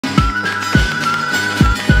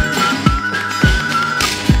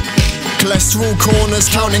cholesterol corners,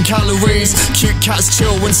 counting calories. Cute cats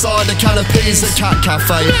chill inside the canopies. The cat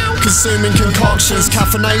cafe, consuming concoctions,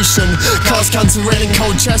 caffeination. Cars cantering in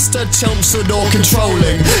Colchester, Chelmsford or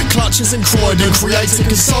controlling. Clutches in Croydon, creating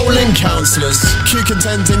consoling counsellors.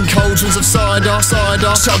 Contending, cauldrons of cider,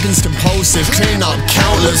 chugging's compulsive. Clean up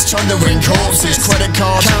countless, chundering corpses. Credit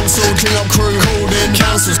card cancelled, clean up crew called in.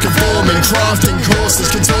 Councils conforming, crafting courses,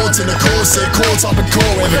 contorting a corset. Caught up in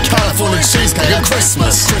court with a California cheesecake at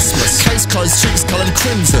Christmas. Case closed, cheeks coloured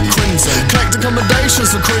crimson. Collect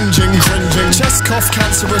accommodations for cringing. Chest cough,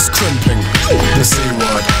 cancerous crimping. The C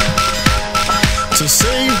word. To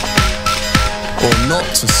see or not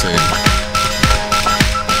to see.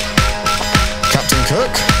 Captain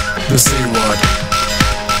Cook. The C word.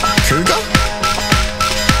 Cougar.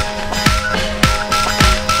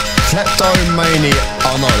 Kleptomania.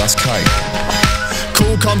 Oh no, that's K.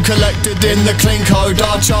 Cool, come collected in the clean code.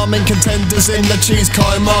 Our charming contenders in the cheese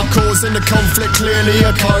coma, causing the conflict, clearly a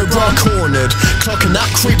cobra. Cornered, clocking that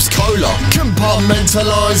creep's cola.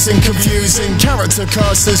 Compartmentalising, confusing. Character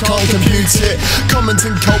curses, can't compute it.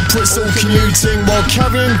 Commenting culprits all commuting while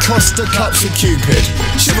carrying Costa cups with Cupid.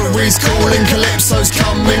 Chivalry's calling, Calypso's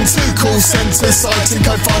coming. Two call centres citing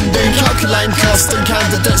co-funding. Calculating custom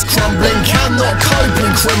candidates crumbling. Cannot cope in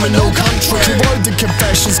criminal country. Corroded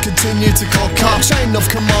confessions continue to cock up. Chain of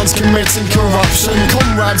commands committing corruption.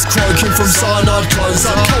 Comrades croaking from cyanide close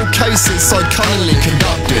up. Cold cases so cunningly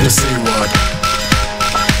conducted. The C word.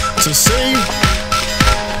 To see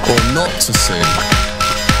or not to see.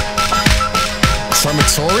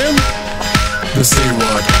 Crematorium. The C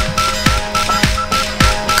word.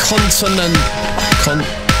 Continent.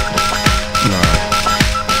 No.